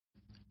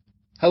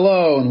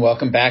Hello and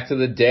welcome back to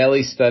the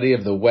daily study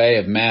of the Way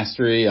of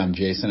Mastery. I'm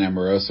Jason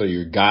Amoroso,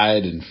 your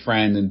guide and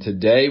friend, and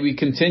today we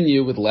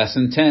continue with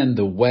Lesson 10,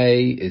 The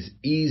Way is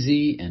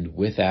Easy and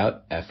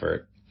Without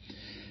Effort.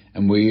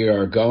 And we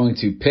are going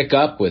to pick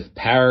up with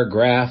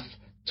paragraph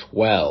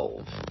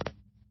 12,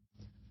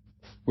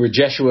 where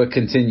Jeshua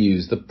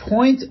continues, the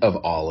point of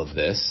all of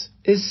this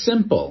is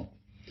simple.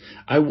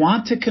 I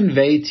want to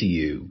convey to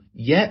you,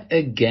 yet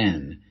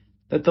again,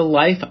 that the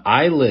life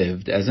I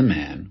lived as a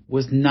man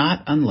was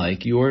not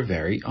unlike your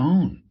very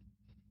own.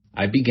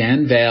 I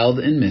began veiled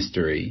in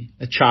mystery,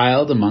 a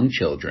child among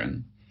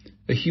children,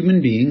 a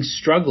human being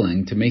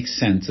struggling to make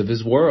sense of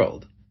his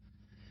world.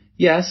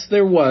 Yes,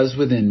 there was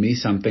within me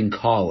something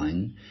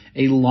calling,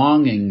 a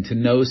longing to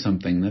know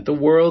something that the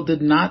world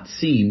did not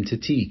seem to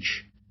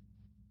teach.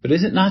 But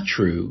is it not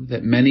true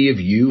that many of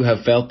you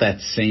have felt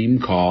that same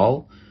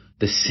call,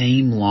 the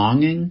same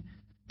longing?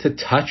 To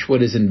touch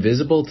what is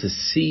invisible, to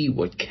see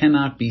what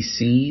cannot be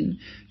seen,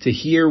 to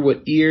hear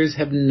what ears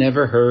have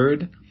never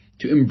heard,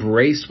 to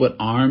embrace what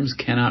arms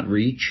cannot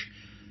reach,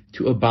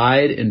 to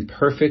abide in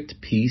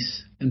perfect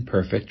peace and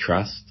perfect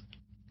trust.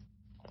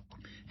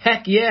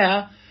 Heck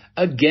yeah!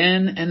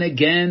 Again and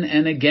again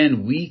and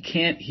again. We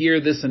can't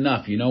hear this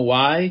enough. You know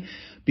why?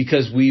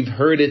 Because we've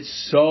heard it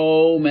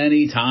so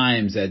many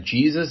times that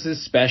Jesus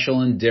is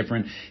special and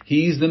different.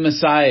 He's the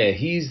Messiah.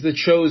 He's the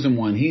chosen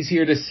one. He's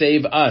here to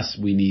save us.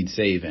 We need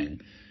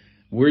saving.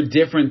 We're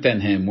different than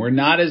him. We're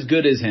not as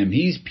good as him.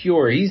 He's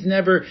pure. He's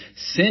never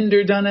sinned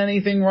or done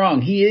anything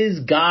wrong. He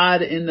is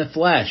God in the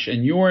flesh,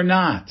 and you're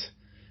not.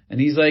 And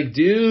he's like,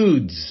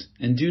 dudes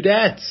and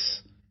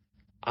dudettes,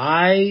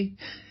 I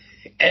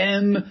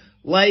am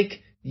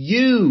like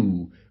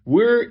you.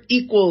 We're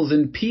equals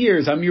and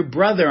peers. I'm your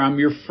brother. I'm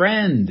your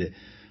friend.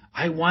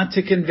 I want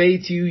to convey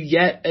to you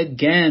yet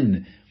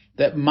again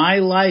that my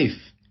life,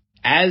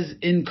 as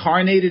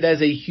incarnated as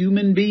a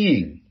human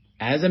being,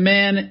 as a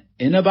man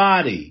in a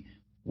body,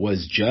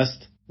 was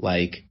just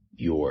like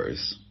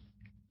yours.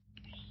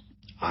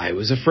 I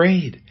was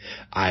afraid.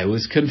 I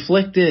was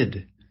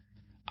conflicted.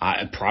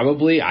 I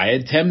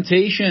had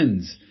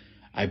temptations.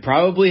 I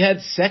probably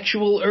had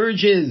sexual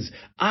urges.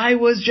 I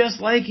was just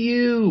like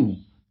you.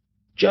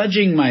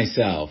 Judging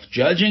myself,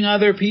 judging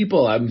other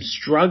people. I'm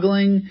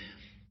struggling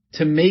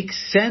to make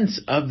sense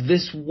of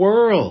this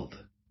world.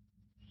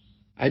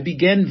 I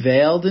began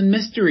veiled in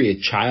mystery, a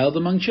child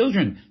among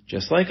children,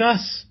 just like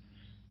us.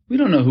 We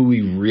don't know who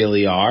we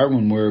really are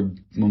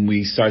when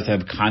we start to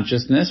have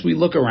consciousness. We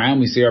look around,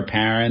 we see our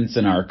parents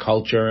and our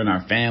culture and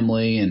our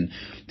family and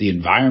the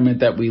environment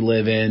that we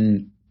live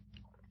in,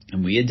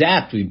 and we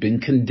adapt. We've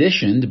been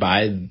conditioned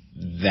by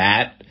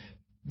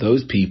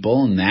those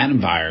people and that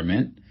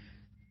environment.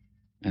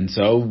 And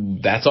so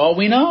that's all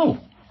we know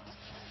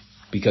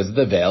because of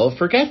the veil of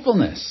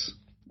forgetfulness.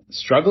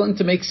 Struggling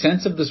to make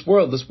sense of this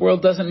world. This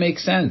world doesn't make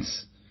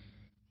sense.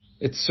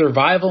 It's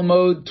survival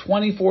mode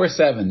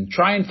 24/7.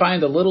 Try and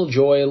find a little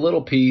joy, a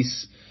little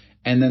peace,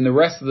 and then the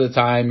rest of the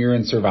time you're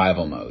in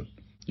survival mode.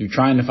 You're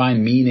trying to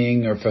find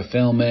meaning or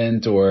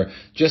fulfillment or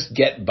just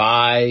get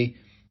by,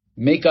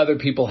 make other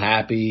people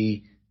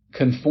happy,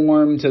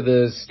 conform to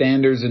the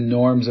standards and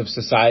norms of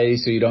society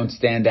so you don't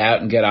stand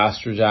out and get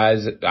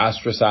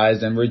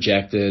ostracized and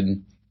rejected.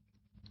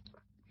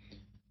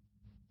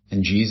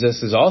 And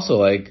Jesus is also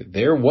like,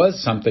 there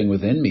was something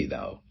within me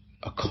though,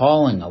 a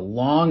calling, a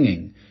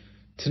longing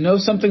to know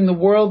something the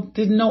world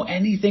didn't know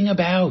anything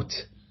about.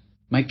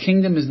 My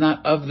kingdom is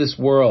not of this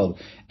world.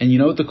 And you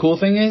know what the cool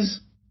thing is?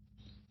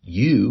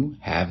 You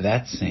have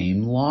that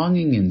same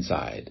longing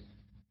inside.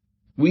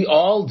 We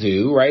all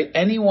do, right?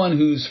 Anyone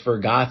who's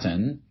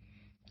forgotten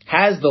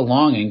has the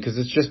longing because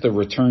it's just a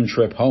return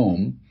trip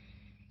home.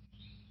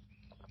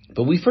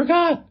 But we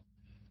forgot.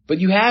 But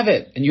you have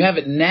it, and you have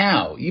it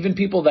now. Even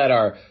people that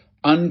are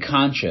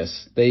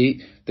unconscious,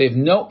 they have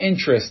no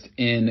interest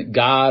in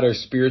God or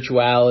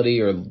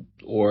spirituality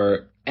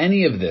or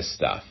any of this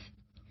stuff.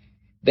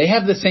 They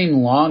have the same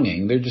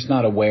longing. They're just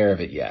not aware of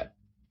it yet.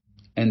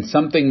 And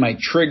something might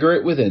trigger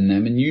it within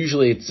them, and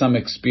usually it's some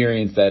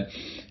experience that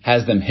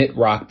has them hit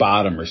rock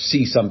bottom or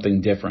see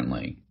something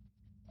differently.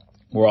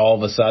 Where all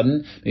of a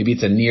sudden, maybe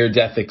it's a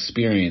near-death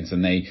experience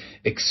and they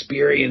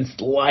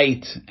experienced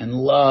light and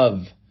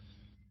love.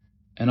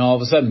 And all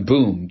of a sudden,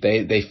 boom,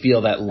 they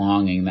feel that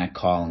longing, that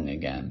calling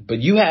again. But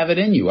you have it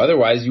in you.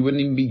 Otherwise, you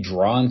wouldn't even be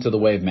drawn to the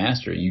Way of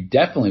Mastery. You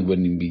definitely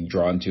wouldn't even be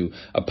drawn to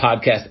a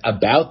podcast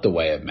about the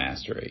Way of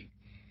Mastery.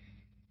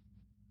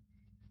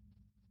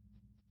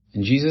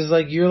 And Jesus is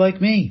like, you're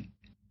like me.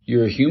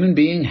 You're a human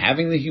being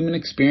having the human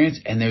experience,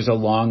 and there's a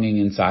longing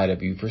inside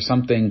of you for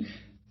something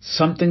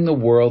the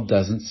world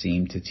doesn't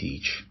seem to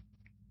teach.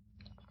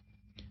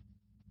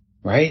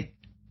 Right?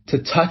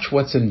 To touch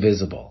what's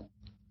invisible.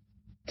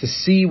 To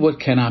see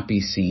what cannot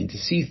be seen. To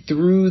see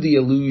through the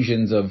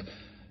illusions of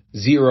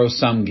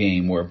zero-sum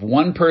game where if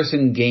one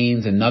person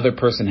gains, another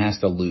person has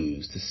to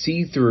lose. To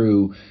see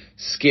through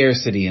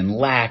scarcity and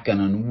lack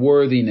and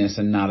unworthiness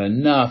and not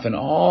enough and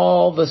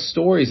all the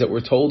stories that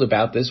we're told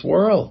about this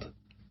world.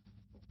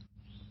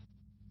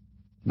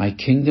 My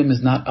kingdom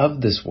is not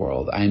of this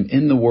world. I am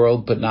in the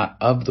world, but not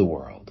of the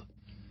world.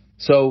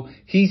 So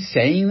he's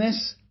saying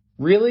this,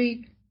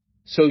 really?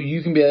 So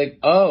you can be like,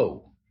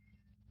 oh,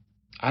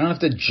 I don't have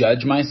to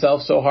judge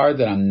myself so hard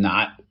that I'm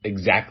not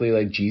exactly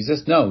like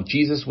Jesus. No,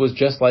 Jesus was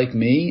just like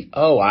me.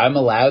 Oh, I'm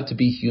allowed to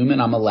be human.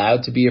 I'm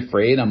allowed to be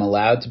afraid. I'm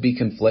allowed to be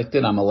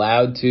conflicted. I'm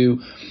allowed to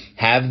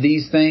have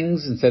these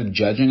things instead of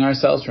judging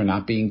ourselves for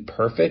not being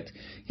perfect.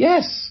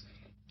 Yes,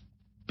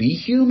 be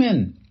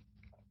human.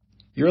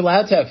 You're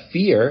allowed to have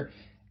fear.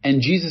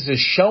 And Jesus is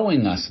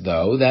showing us,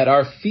 though, that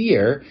our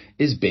fear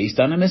is based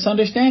on a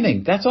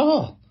misunderstanding. That's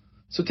all.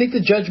 So take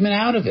the judgment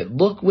out of it.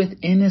 Look with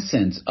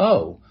innocence.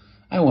 Oh,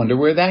 I wonder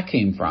where that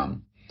came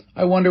from.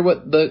 I wonder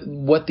what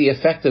the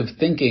effect of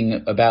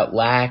thinking about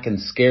lack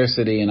and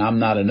scarcity and I'm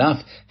not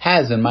enough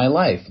has in my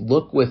life.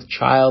 Look with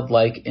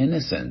childlike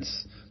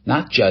innocence,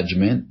 not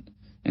judgment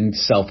and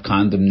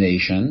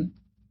self-condemnation.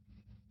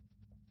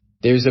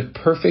 There's a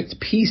perfect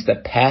peace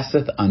that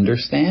passeth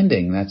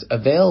understanding that's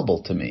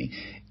available to me.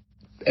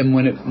 And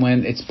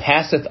when it's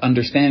passeth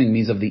understanding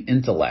means of the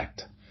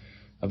intellect,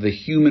 of the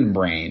human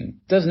brain,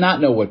 does not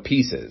know what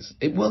peace is.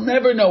 It will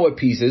never know what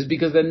peace is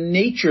because the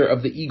nature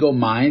of the ego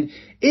mind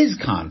is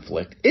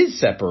conflict, is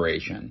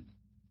separation.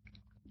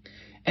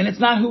 And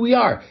it's not who we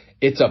are.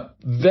 It's a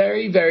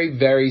very, very,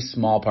 very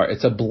small part.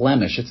 It's a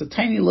blemish. It's a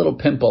tiny little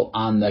pimple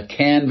on the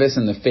canvas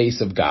in the face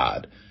of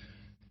God.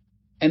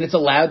 And it's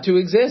allowed to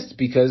exist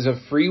because of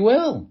free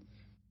will.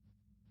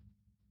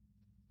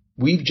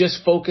 We've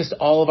just focused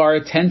all of our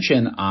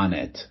attention on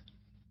it.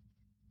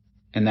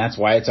 And that's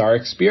why it's our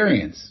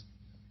experience.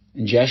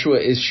 And Jeshua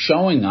is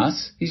showing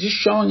us, he's just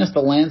showing us the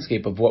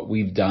landscape of what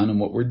we've done and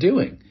what we're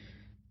doing.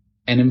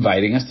 And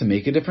inviting us to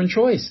make a different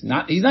choice.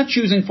 He's not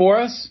choosing for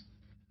us.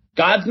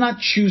 God's not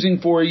choosing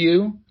for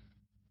you.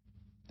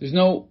 There's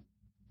no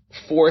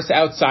force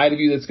outside of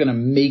you that's going to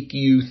make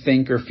you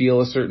think or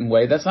feel a certain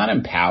way. That's not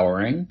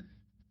empowering.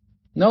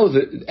 No,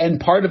 and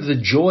part of the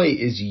joy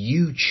is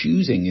you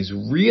choosing, is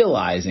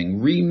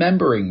realizing,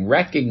 remembering,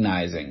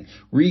 recognizing,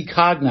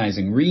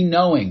 recognizing,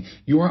 re-knowing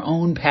your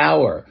own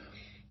power.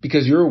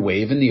 Because you're a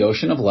wave in the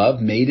ocean of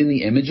love, made in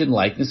the image and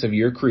likeness of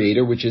your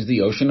Creator, which is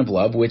the ocean of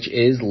love, which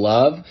is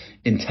love,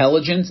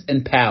 intelligence,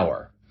 and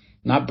power.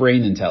 Not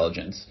brain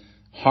intelligence.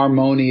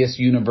 Harmonious,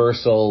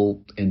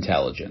 universal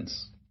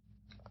intelligence.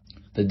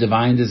 The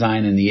divine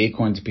design and the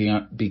acorns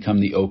become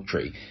the oak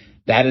tree.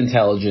 That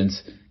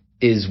intelligence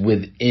is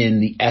within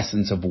the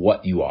essence of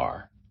what you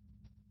are.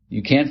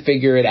 You can't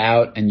figure it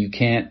out and you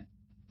can't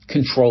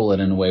control it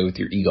in a way with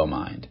your ego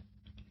mind.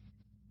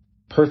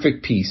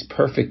 Perfect peace,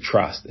 perfect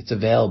trust. It's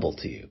available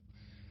to you.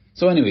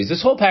 So anyways,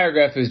 this whole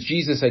paragraph is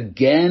Jesus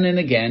again and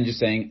again just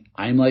saying,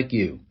 I'm like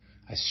you.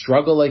 I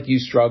struggle like you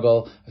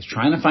struggle. I was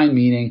trying to find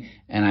meaning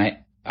and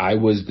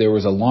there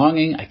was a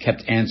longing. I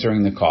kept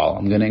answering the call.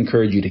 I'm going to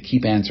encourage you to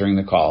keep answering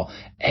the call.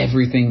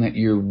 Everything that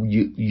you're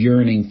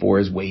yearning for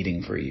is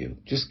waiting for you.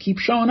 Just keep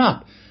showing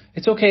up.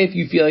 It's okay if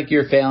you feel like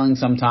you're failing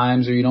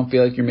sometimes or you don't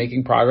feel like you're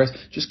making progress.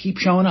 Just keep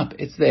showing up.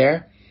 It's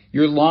there.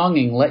 Your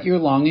longing, let your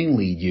longing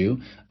lead you.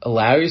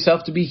 Allow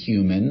yourself to be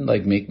human,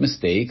 like make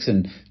mistakes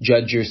and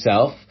judge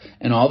yourself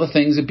and all the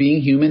things that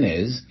being human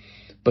is.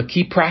 But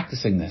keep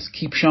practicing this.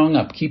 Keep showing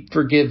up. Keep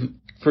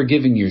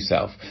forgiving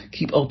yourself.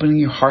 Keep opening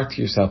your heart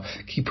to yourself.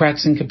 Keep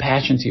practicing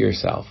compassion to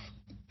yourself.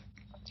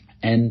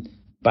 And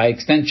by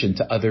extension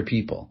to other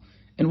people.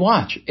 And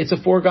watch, it's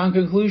a foregone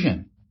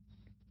conclusion.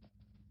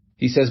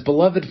 He says,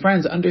 beloved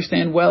friends,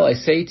 understand well, I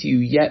say to you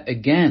yet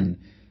again,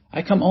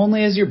 I come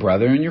only as your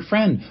brother and your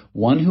friend,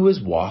 one who has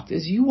walked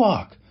as you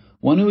walk,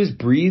 one who has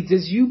breathed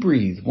as you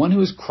breathe, one who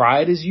has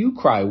cried as you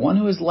cry, one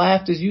who has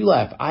laughed as you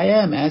laugh. I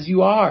am as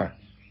you are.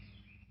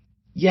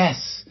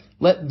 Yes,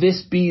 let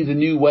this be the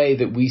new way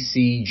that we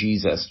see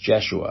Jesus,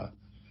 Jeshua,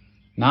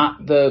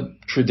 not the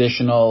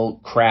traditional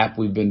crap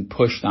we've been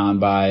pushed on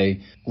by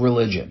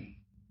religion.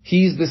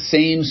 He's the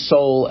same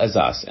soul as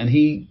us, and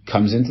he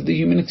comes into the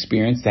human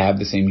experience to have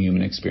the same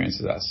human experience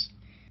as us.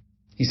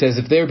 He says,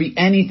 if there be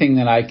anything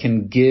that I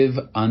can give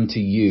unto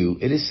you,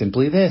 it is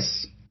simply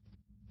this.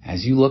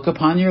 As you look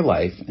upon your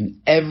life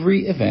and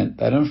every event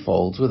that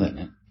unfolds within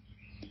it,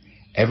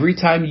 every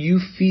time you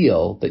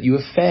feel that you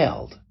have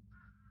failed,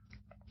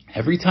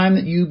 every time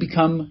that you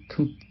become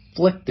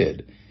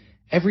conflicted,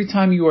 every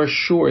time you are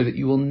sure that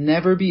you will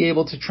never be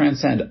able to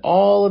transcend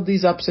all of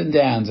these ups and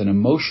downs and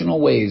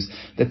emotional waves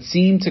that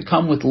seem to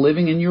come with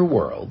living in your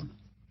world,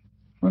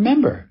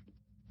 remember,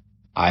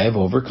 I have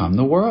overcome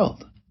the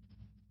world.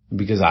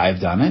 Because I have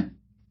done it,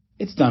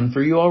 it's done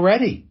for you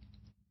already.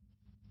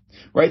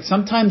 Right?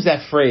 Sometimes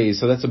that phrase,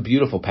 so that's a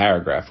beautiful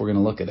paragraph, we're going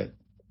to look at it.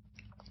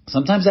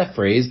 Sometimes that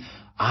phrase,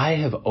 I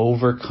have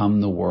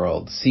overcome the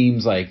world,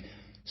 seems like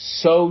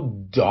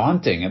so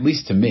daunting, at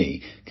least to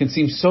me, can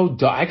seem so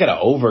I got to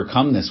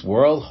overcome this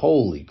world.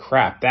 Holy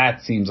crap,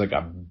 that seems like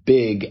a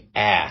big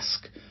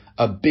ask,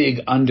 a big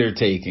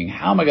undertaking.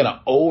 How am I going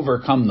to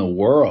overcome the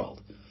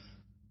world?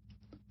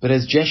 But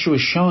as Jeshua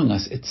is showing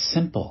us, it's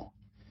simple.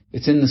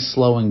 It's in the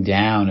slowing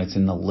down. It's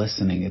in the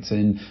listening. It's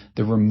in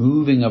the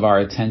removing of our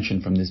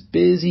attention from this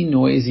busy,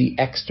 noisy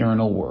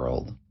external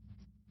world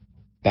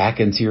back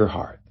into your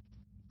heart,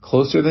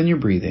 closer than your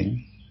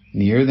breathing,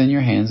 nearer than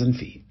your hands and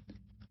feet.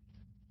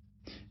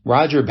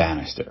 Roger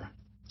Bannister.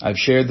 I've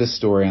shared this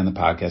story on the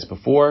podcast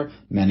before.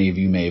 Many of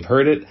you may have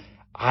heard it.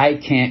 I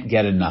can't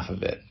get enough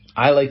of it.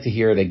 I like to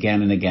hear it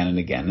again and again and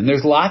again. And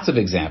there's lots of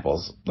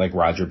examples like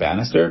Roger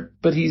Bannister,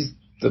 but he's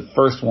the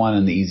first one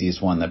and the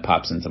easiest one that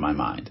pops into my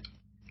mind.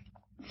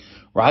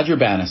 Roger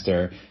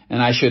Bannister, and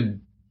I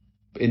should,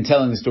 in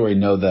telling the story,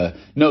 know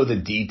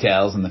the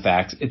details and the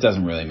facts. It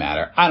doesn't really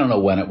matter. I don't know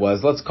when it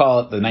was. Let's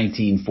call it the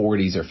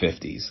 1940s or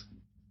 50s.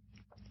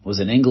 Was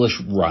an English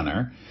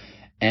runner,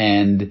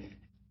 and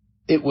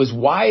it was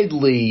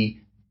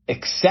widely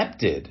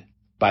accepted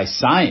by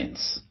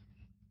science.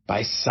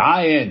 By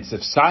science.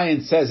 If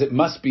science says it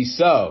must be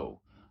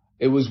so.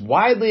 It was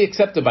widely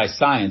accepted by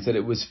science that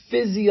it was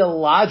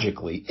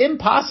physiologically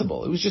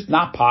impossible. It was just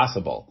not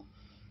possible.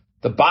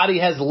 The body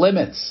has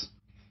limits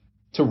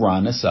to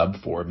run a sub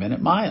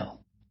 4-minute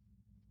mile.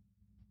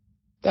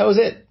 That was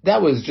it.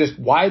 That was just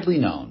widely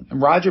known.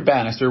 And Roger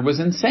Bannister was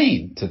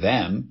insane to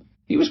them.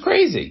 He was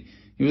crazy.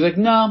 He was like,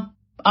 no,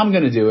 I'm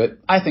going to do it.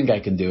 I think I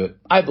can do it.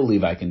 I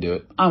believe I can do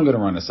it. I'm going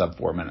to run a sub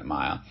 4-minute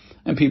mile.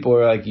 And people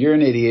were like, you're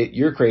an idiot.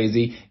 You're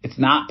crazy. It's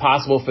not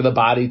possible for the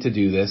body to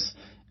do this.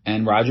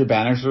 And Roger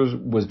Bannister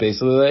was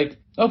basically like,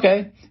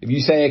 okay, if you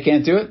say I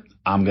can't do it,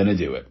 I'm going to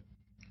do it.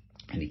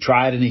 And he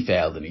tried and he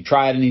failed and he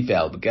tried and he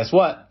failed. But guess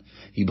what?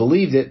 He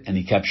believed it and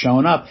he kept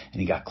showing up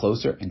and he got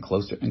closer and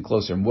closer and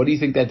closer. And what do you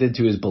think that did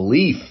to his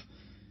belief?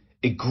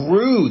 It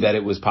grew that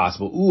it was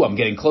possible. Ooh, I'm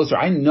getting closer.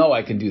 I know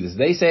I can do this.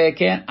 They say I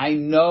can't. I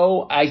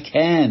know I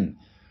can.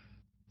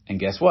 And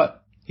guess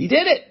what? He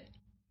did it.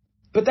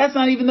 But that's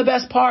not even the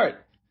best part.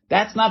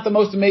 That's not the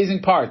most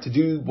amazing part, to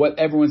do what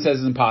everyone says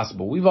is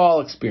impossible. We've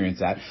all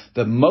experienced that.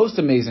 The most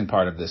amazing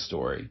part of this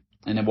story,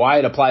 and why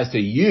it applies to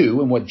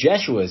you and what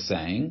Jeshua is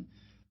saying,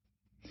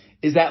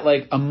 is that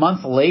like a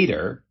month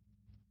later,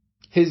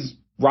 his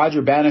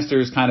Roger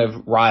Bannister's kind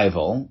of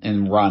rival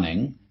in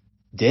running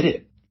did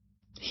it.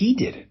 He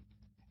did it.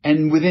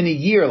 And within a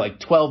year, like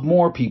 12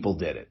 more people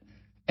did it.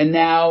 And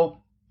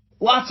now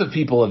lots of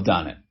people have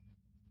done it.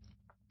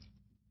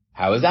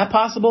 How is that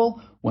possible?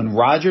 When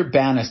Roger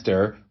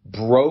Bannister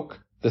broke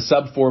the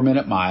sub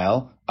 4-minute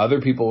mile,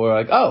 other people were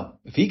like, oh,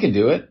 if he can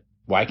do it,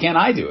 why can't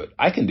I do it?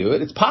 I can do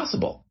it. It's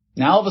possible.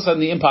 Now all of a sudden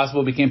the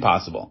impossible became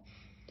possible.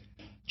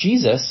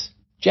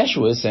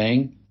 Jeshua is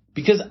saying,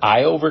 because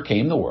I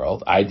overcame the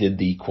world, I did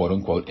the quote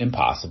unquote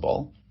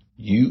impossible.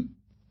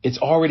 It's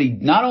already,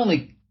 not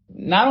only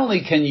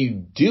can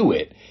you do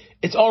it,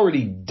 it's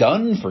already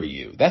done for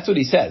you. That's what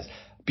he says.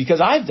 Because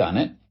I've done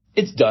it,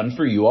 it's done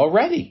for you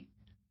already.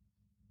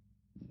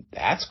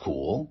 That's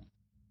cool.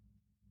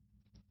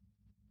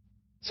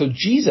 So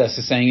Jesus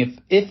is saying,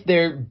 if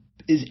there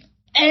is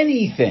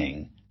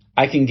anything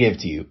I can give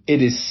to you,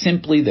 it is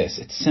simply this.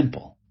 It's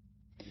simple.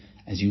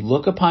 As you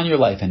look upon your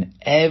life and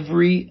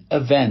every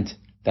event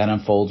that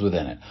unfolds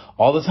within it,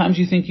 all the times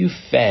you think you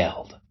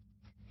failed,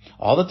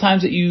 all the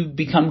times that you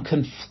become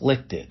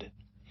conflicted,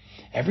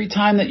 every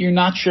time that you're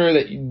not sure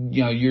that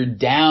you're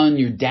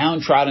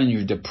downtrodden,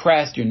 you're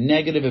depressed, you're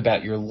negative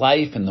about your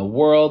life and the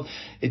world,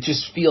 it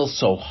just feels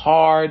so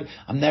hard.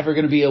 I'm never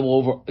going to be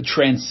able to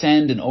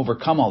transcend and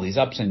overcome all these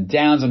ups and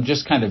downs. I'm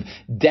just kind of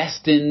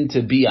destined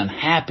to be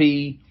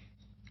unhappy.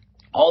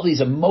 All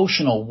these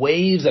emotional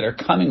waves that are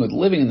coming with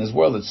living in this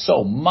world, it's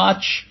so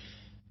much.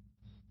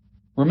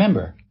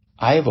 Remember,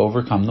 I have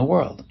overcome the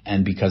world,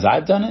 and because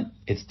I've done it,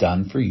 it's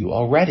done for you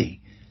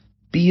already.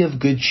 Be of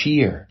good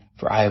cheer,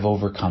 for I have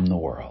overcome the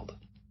world.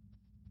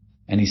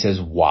 And he says,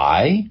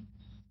 why?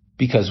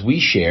 Because we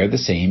share the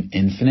same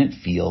infinite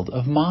field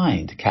of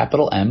mind,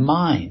 capital M,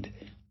 mind.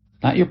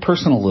 Not your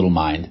personal little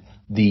mind,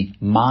 the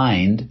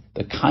mind,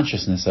 the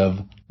consciousness of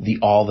the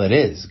all that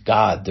is,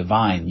 God,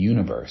 divine,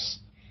 universe.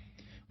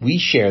 We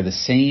share the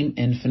same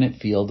infinite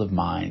field of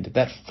mind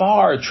that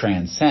far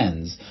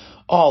transcends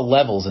all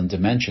levels and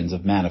dimensions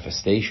of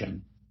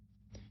manifestation.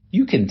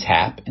 You can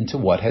tap into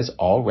what has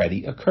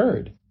already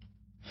occurred.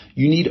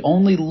 You need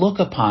only look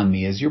upon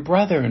me as your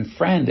brother and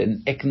friend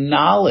and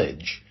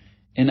acknowledge,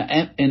 in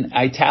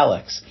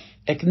italics,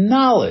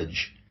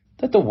 acknowledge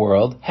that the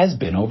world has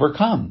been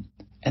overcome,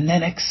 and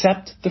then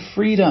accept the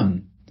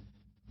freedom,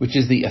 which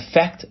is the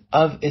effect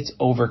of its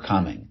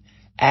overcoming,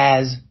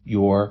 as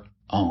your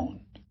own.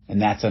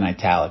 And that's in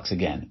italics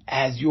again,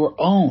 as your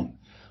own.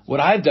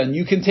 What I've done,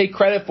 you can take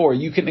credit for.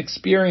 You can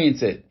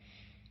experience it.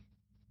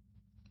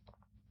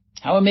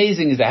 How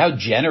amazing is that? How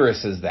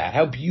generous is that?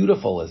 How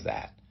beautiful is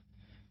that?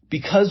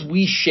 Because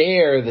we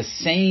share the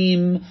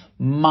same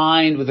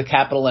mind with a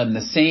capital M, the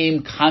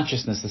same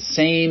consciousness, the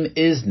same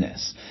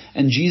isness.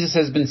 And Jesus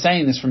has been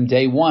saying this from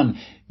day one.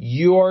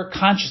 Your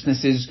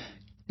consciousness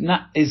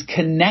is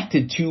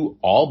connected to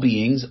all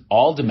beings,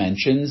 all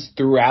dimensions,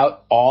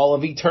 throughout all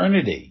of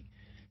eternity.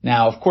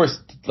 Now, of course,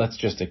 let's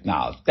just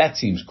acknowledge that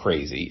seems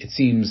crazy. It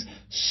seems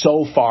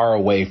so far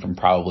away from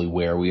probably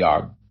where we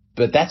are.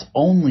 But that's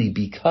only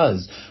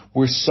because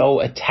we're so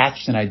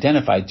attached and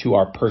identified to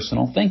our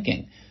personal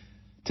thinking,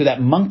 to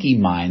that monkey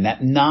mind,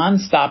 that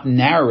nonstop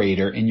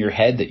narrator in your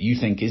head that you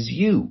think is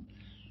you.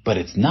 But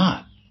it's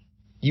not.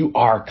 You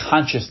are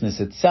consciousness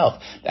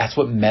itself. That's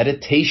what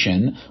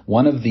meditation,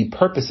 one of the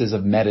purposes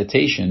of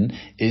meditation,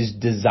 is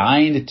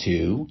designed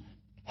to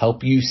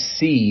help you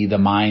see the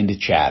mind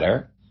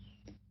chatter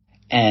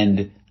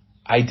and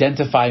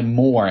identify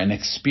more and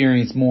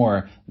experience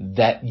more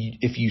that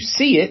if you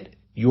see it,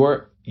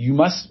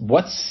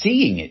 what's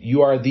seeing it?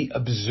 You are the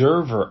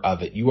observer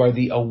of it. You are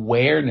the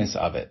awareness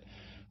of it.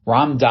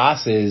 Ram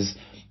Dass's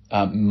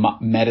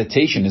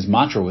meditation, his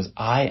mantra was,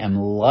 I am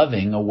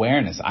loving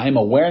awareness. I am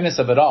awareness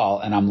of it all,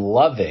 and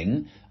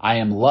I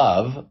am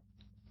love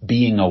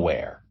being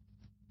aware.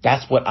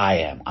 That's what I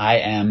am. I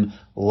am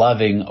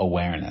loving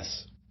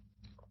awareness.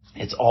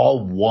 It's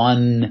all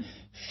one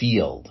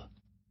field,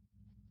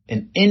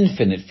 an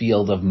infinite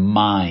field of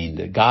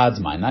mind, God's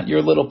mind, not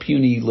your little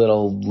puny,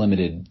 little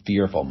limited,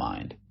 fearful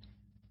mind.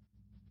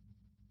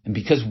 And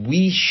because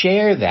we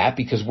share that,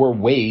 because we're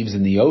waves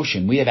in the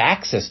ocean, we have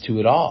access to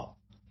it all.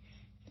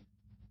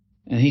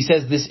 And he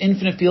says this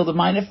infinite field of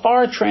mind, it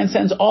far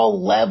transcends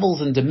all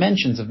levels and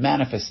dimensions of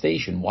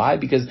manifestation. Why?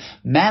 Because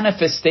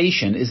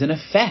manifestation is an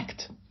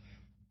effect.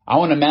 I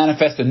want to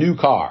manifest a new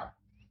car.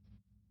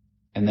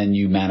 And then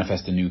you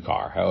manifest a new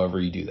car, however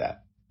you do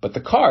that. But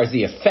the car is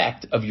the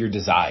effect of your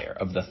desire,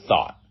 of the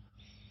thought.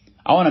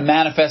 I want to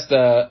manifest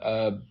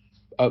a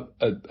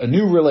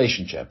new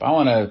relationship. I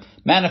want to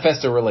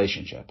manifest a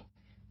relationship.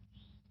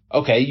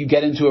 Okay, you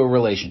get into a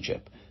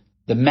relationship.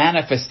 The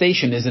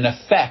manifestation is an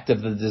effect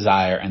of the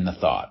desire and the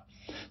thought.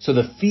 So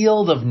the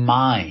field of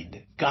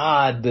mind,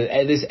 God,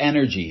 this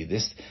energy,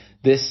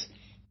 this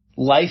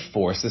life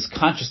force, this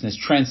consciousness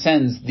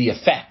transcends the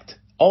effect,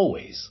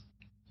 always.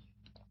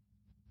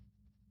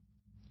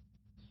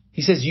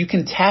 He says you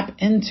can tap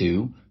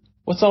into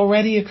what's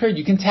already occurred.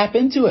 You can tap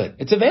into it.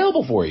 It's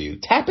available for you.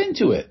 Tap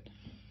into it.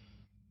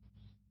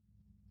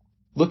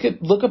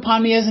 Look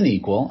upon me as an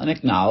equal and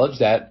acknowledge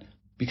that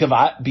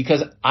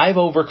because I've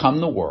overcome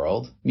the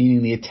world,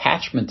 meaning the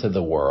attachment to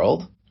the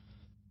world,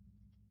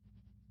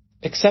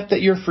 accept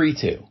that you're free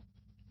too.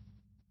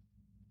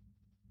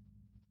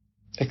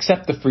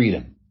 Accept the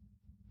freedom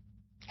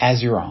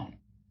as your own.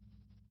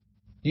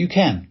 You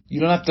can. You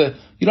don't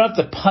have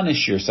to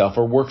punish yourself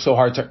or work so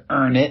hard to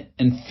earn it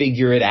and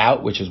figure it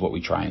out, which is what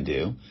we try and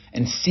do,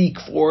 and seek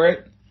for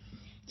it.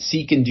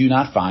 Seek and do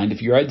not find.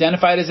 If you're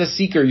identified as a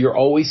seeker, you're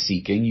always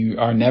seeking. You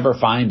are never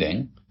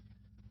finding.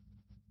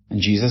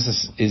 And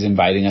Jesus is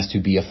inviting us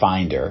to be a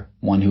finder,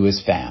 one who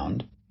is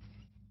found.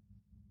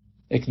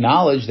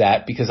 Acknowledge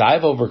that because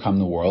I've overcome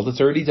the world,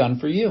 it's already done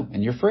for you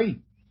and you're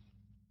free.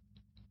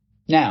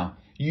 Now,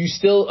 you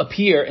still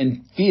appear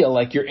and feel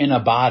like you're in a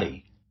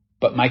body,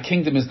 but my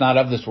kingdom is not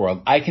of this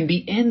world. I can be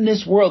in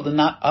this world and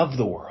not of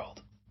the world.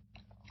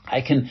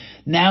 I can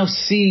now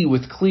see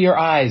with clear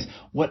eyes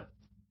what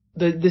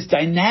this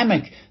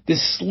dynamic,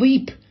 this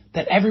sleep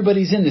that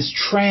everybody's in, this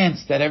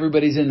trance that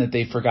everybody's in, that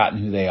they've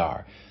forgotten who they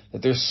are.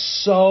 That they're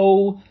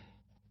so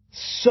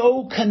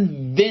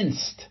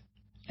convinced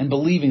and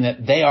believing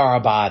that they are a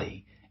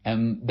body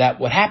and that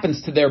what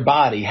happens to their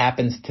body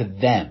happens to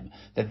them.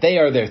 That they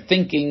are their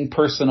thinking,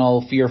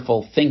 personal,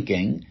 fearful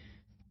thinking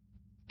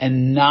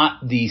and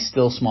not the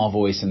still small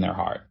voice in their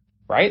heart.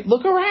 Right?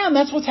 Look around.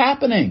 That's what's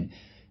happening.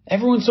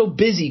 Everyone's so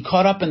busy,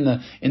 caught up in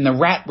the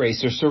rat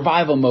race or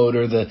survival mode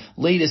or the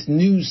latest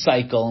news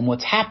cycle and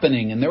what's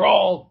happening. And they're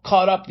all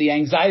caught up. The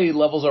anxiety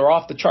levels are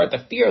off the chart.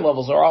 The fear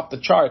levels are off the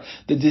chart.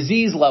 The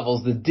disease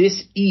levels, the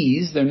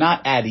dis-ease, they're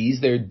not at ease.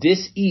 Their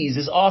dis-ease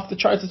is off the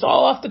charts. It's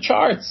all off the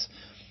charts.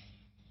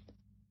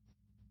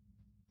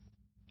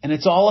 And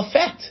it's all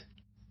effect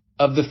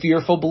of the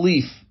fearful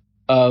belief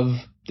of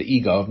the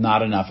ego, of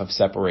not enough, of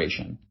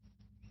separation.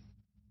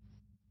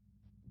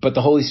 But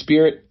the Holy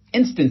Spirit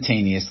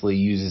instantaneously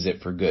uses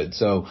it for good.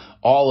 So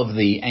all of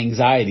the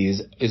anxiety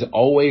is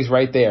always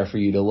right there for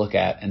you to look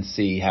at and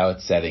see how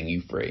it's setting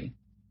you free.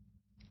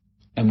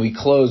 And we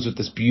close with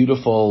this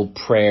beautiful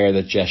prayer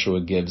that Jeshua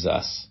gives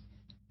us.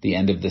 The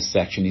end of this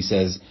section, he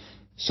says,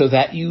 so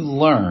that you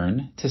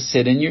learn to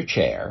sit in your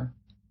chair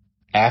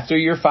after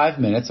your 5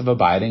 minutes of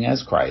abiding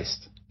as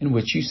Christ, in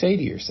which you say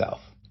to yourself.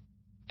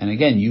 And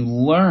again, you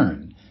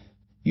learn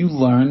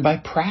by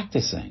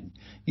practicing.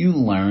 You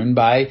learn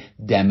by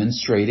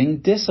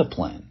demonstrating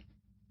discipline.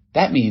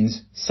 That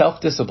means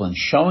self-discipline,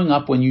 showing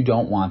up when you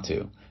don't want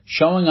to,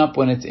 showing up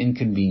when it's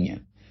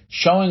inconvenient,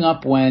 showing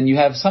up when you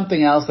have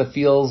something else that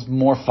feels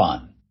more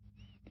fun.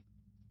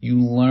 You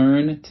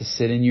learn to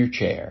sit in your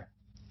chair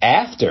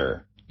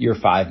after your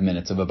 5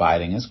 minutes of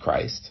abiding as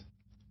Christ,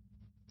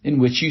 in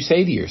which you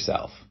say to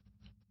yourself,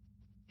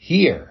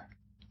 here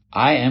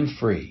I am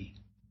free.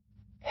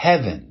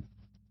 Heaven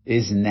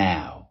is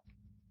now.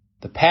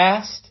 The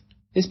past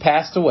is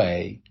passed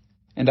away,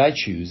 and I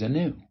choose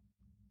anew.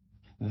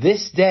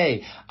 This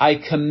day I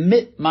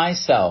commit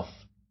myself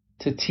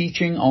to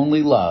teaching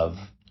only love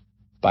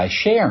by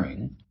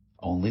sharing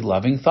only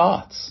loving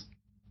thoughts.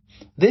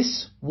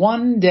 This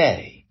one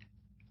day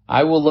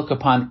I will look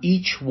upon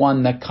each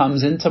one that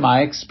comes into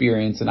my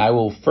experience, and I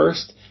will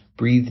first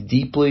breathe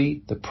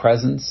deeply the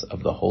presence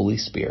of the Holy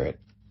Spirit.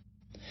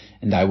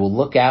 And I will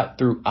look out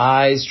through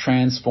eyes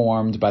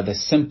transformed by the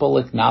simple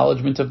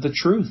acknowledgement of the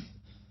truth.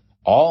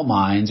 All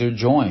minds are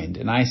joined,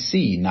 and I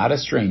see not a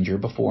stranger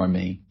before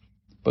me,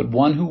 but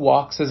one who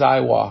walks as I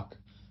walk,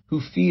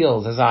 who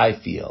feels as I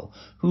feel,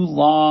 who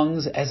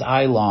longs as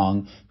I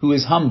long, who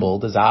is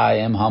humbled as I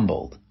am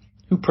humbled,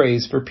 who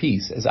prays for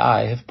peace as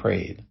I have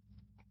prayed.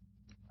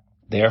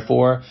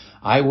 Therefore,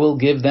 I will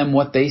give them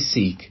what they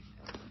seek,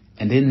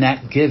 and in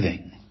that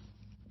giving,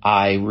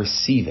 I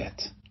receive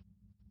it.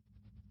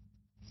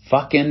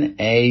 Fucking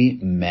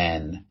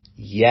amen.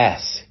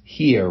 Yes,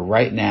 here,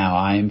 right now,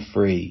 I am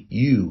free.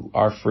 You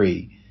are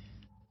free.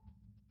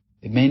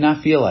 It may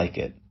not feel like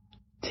it.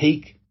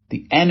 Take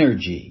the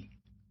energy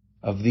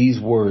of these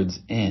words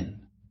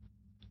in.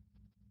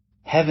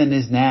 Heaven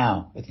is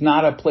now. It's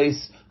not a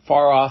place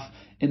far off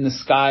in the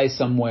sky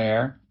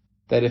somewhere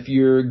that if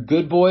you're a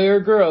good boy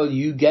or girl,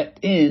 you get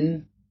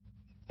in.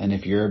 And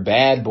if you're a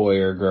bad boy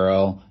or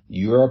girl,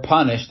 you're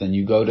punished and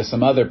you go to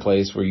some other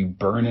place where you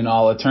burn in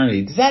all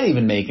eternity. Does that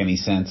even make any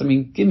sense? I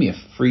mean, give me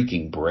a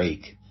freaking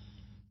break.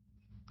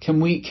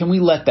 Can we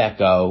let that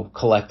go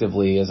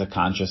collectively as a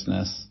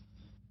consciousness?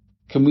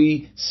 Can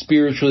we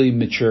spiritually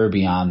mature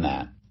beyond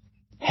that?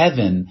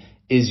 Heaven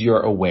is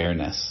your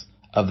awareness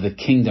of the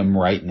kingdom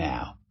right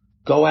now.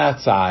 Go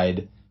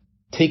outside,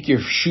 take your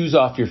shoes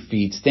off your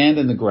feet, stand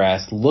in the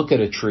grass, look at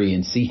a tree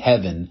and see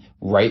heaven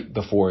right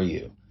before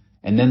you.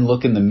 And then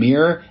look in the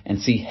mirror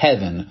and see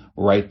heaven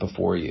right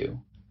before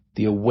you.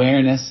 The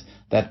awareness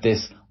that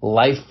this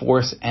life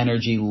force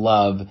energy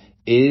love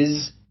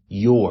is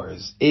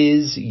yours,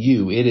 is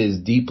you. It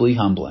is deeply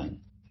humbling.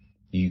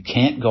 You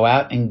can't go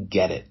out and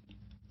get it,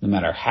 no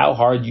matter how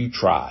hard you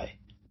try.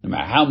 No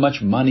matter how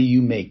much money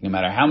you make, no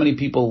matter how many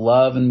people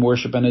love and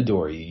worship and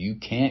adore you, you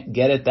can't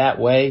get it that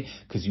way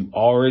because you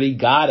already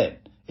got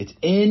it. It's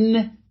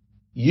in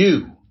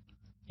you.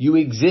 You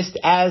exist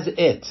as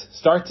it.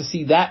 Start to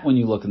see that when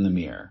you look in the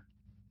mirror.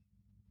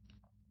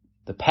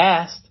 The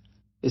past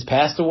is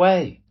passed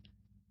away.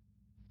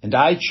 And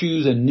I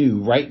choose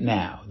anew right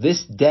now.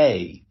 This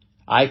day,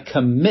 I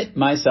commit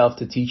myself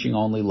to teaching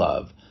only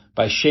love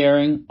by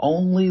sharing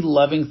only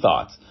loving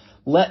thoughts.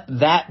 Let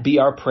that be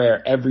our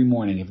prayer every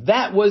morning. If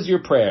that was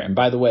your prayer, and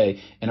by the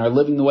way, in our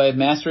Living the Way of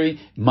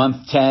Mastery,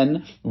 month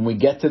 10, when we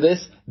get to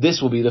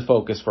this will be the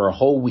focus for a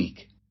whole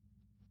week.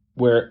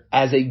 Where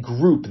as a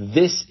group,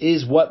 this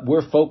is what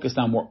we're focused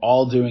on. We're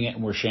all doing it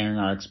and we're sharing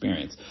our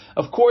experience.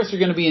 Of course, you're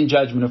going to be in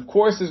judgment. Of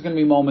course, there's going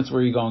to be moments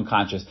where you go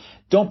unconscious.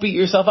 Don't beat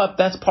yourself up.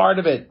 That's part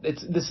of it.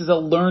 This is a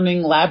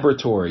learning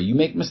laboratory. You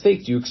make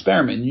mistakes, you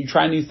experiment, and you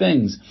try new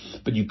things.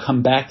 But you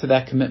come back to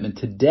that commitment.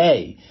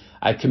 Today,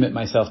 I commit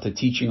myself to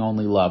teaching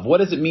only love. What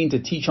does it mean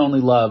to teach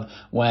only love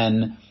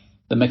when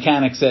the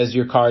mechanic says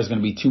your car is going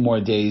to be 2 more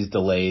days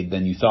delayed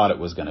than you thought it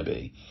was going to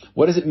be?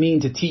 What does it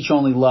mean to teach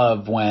only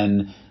love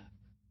when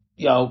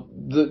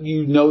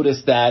you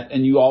notice that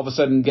and you all of a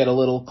sudden get a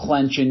little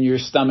clench in your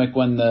stomach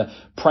when the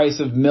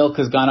price of milk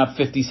has gone up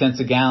 50 cents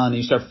a gallon and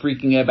you start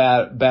freaking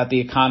about the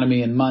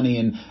economy and money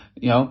and,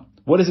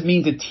 what does it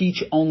mean to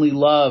teach only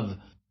love?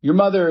 Your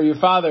mother or your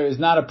father is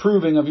not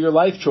approving of your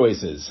life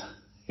choices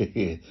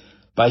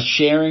by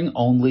sharing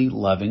only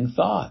loving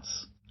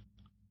thoughts.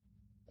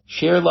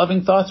 Share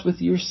loving thoughts with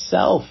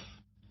yourself.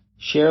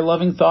 Share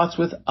loving thoughts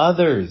with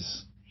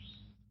others.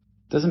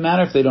 Doesn't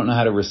matter if they don't know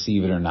how to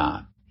receive it or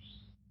not.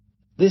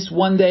 This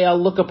one day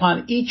I'll look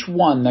upon each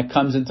one that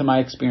comes into my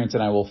experience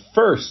and I will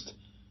first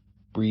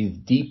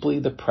breathe deeply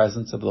the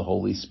presence of the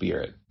Holy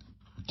Spirit.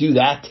 Do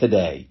that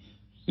today.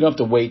 You don't have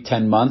to wait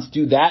 10 months.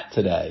 Do that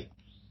today.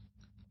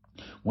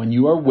 When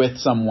you are with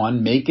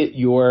someone, make it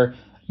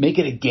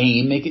a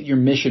game, make it your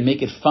mission,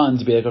 make it fun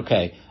to be like,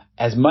 okay,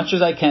 as much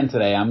as I can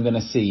today, I'm going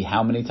to see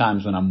how many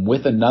times when I'm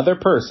with another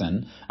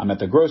person, I'm at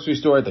the grocery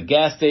store, at the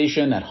gas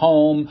station, at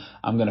home,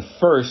 I'm going to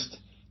first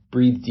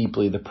breathe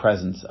deeply the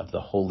presence of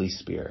the Holy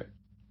Spirit.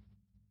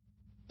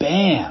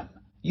 Bam!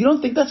 You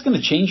don't think that's going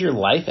to change your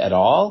life at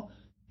all?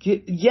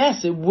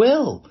 Yes, it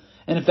will.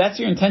 And if that's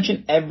your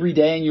intention every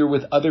day and you're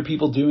with other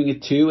people doing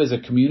it too as a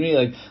community,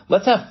 like,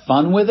 let's have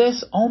fun with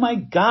this. Oh my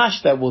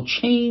gosh, that will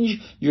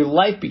change your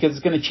life because it's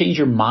going to change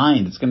your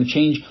mind. It's going to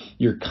change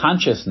your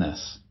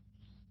consciousness.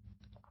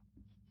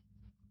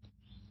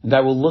 And I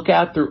will look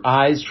out through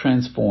eyes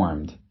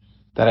transformed,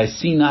 that I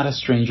see not a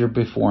stranger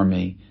before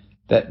me,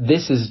 that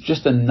this is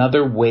just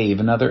another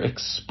wave, another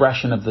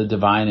expression of the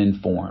divine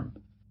in form.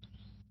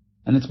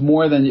 And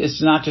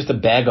it's not just a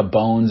bag of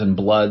bones and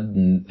blood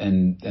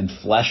and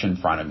flesh in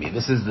front of me.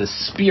 This is the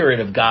Spirit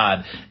of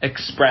God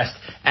expressed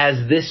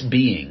as this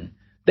being.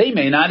 They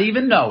may not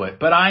even know it,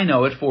 but I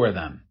know it for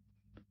them.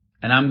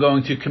 And I'm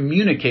going to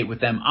communicate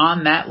with them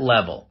on that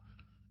level.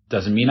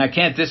 Doesn't mean I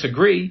can't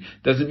disagree.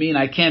 Doesn't mean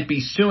I can't be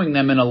suing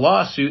them in a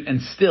lawsuit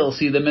and still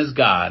see them as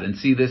God and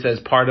see this as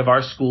part of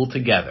our school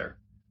together.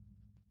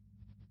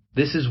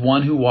 This is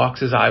one who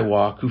walks as I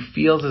walk, who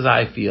feels as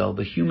I feel,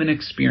 the human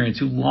experience,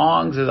 who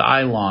longs as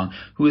I long,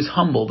 who is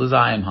humbled as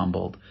I am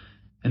humbled.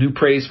 and who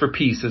prays for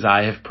peace as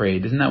I have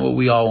prayed. Isn't that what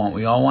we all want?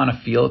 We all want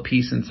to feel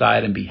peace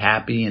inside and be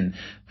happy and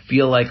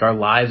feel like our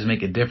lives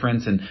make a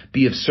difference and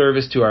be of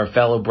service to our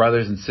fellow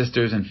brothers and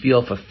sisters and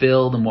feel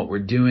fulfilled in what we're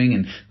doing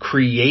and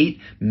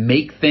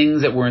make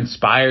things that we're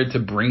inspired to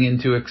bring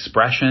into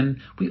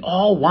expression. We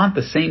all want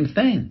the same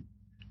thing.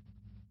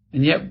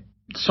 And yet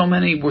so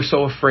many were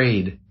so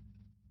afraid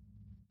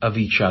of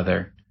each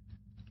other.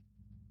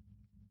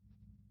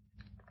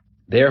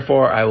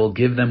 Therefore, I will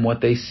give them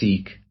what they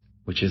seek,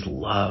 which is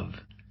love.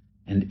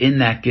 And in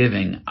that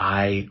giving,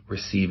 I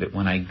receive it.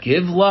 When I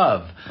give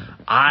love,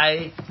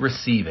 I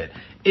receive it.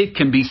 It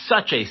can be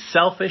such a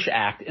selfish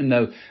act in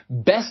the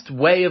best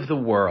way of the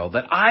world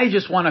that I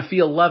just want to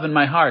feel love in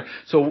my heart.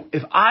 So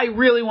if I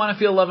really want to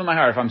feel love in my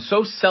heart, if I'm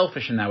so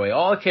selfish in that way,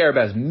 all I care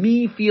about is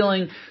me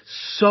feeling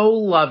so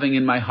loving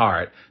in my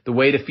heart, the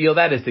way to feel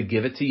that is to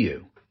give it to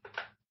you.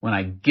 When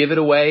I give it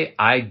away,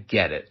 I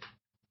get it.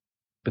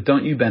 But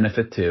don't you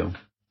benefit too?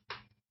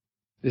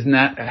 Isn't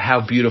that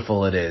how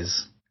beautiful it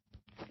is?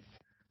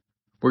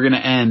 We're going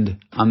to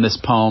end on this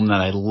poem that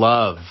I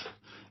love.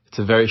 It's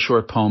a very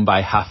short poem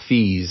by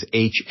Hafiz,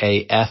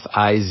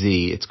 Hafiz.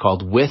 It's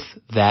called With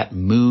That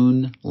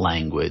Moon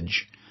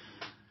Language.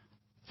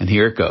 And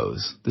here it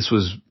goes. This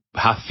was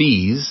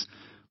Hafiz,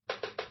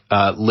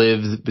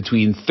 lived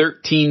between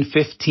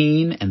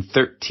 1315 and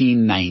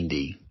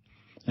 1390.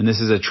 And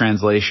this is a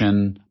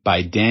translation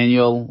by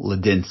Daniel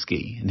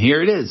Ladinsky. And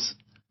here it is.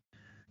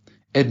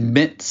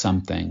 Admit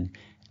something.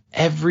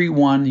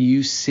 Everyone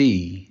you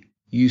see,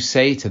 you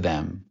say to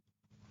them,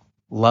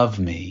 love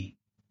me.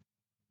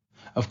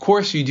 Of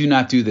course you do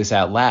not do this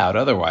out loud,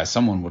 otherwise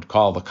someone would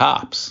call the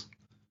cops.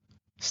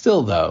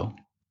 Still though,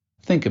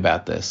 think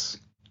about this.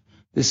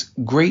 This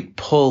great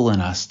pull in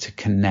us to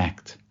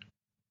connect.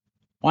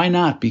 Why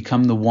not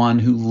become the one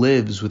who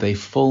lives with a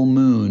full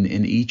moon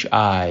in each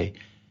eye,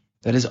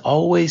 that is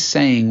always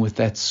saying with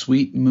that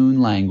sweet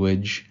moon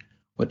language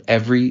what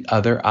every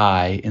other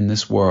eye in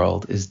this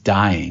world is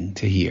dying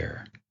to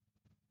hear?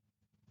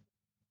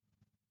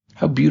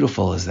 How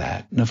beautiful is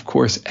that? And of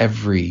course,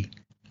 every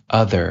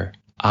other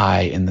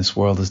eye in this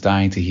world is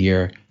dying to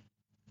hear,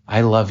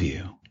 I love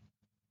you.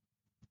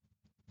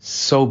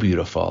 So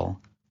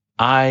beautiful.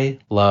 I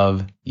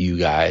love you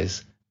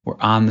guys. We're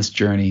on this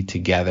journey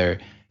together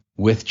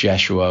with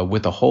Jeshua,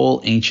 with a whole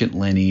ancient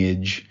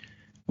lineage,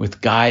 with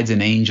guides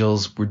and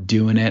angels. We're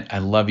doing it. I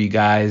love you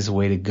guys.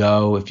 Way to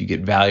go. If you get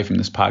value from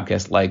this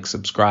podcast, like,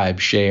 subscribe,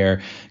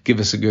 share,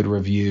 give us a good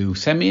review.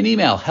 Send me an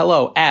email,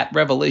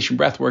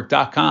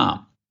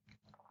 hello@revelationbreathwork.com.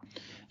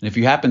 And if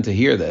you happen to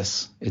hear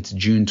this, it's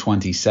June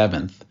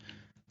 27th.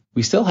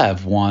 We still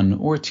have 1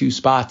 or 2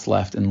 spots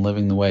left in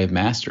Living the Way of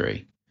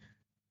Mastery.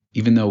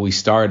 Even though we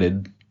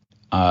started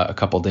a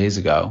couple days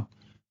ago,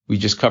 we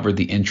just covered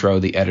the intro,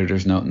 the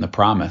editor's note, and the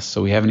promise.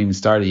 So we haven't even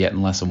started yet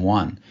in lesson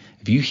 1.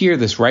 If you hear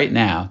this right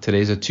now,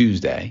 today's a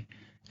Tuesday,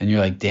 and you're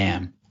like,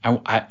 damn,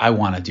 I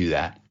want to do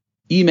that,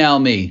 email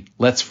me.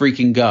 Let's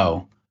freaking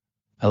go.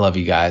 I love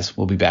you guys.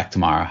 We'll be back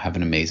tomorrow. Have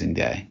an amazing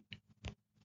day.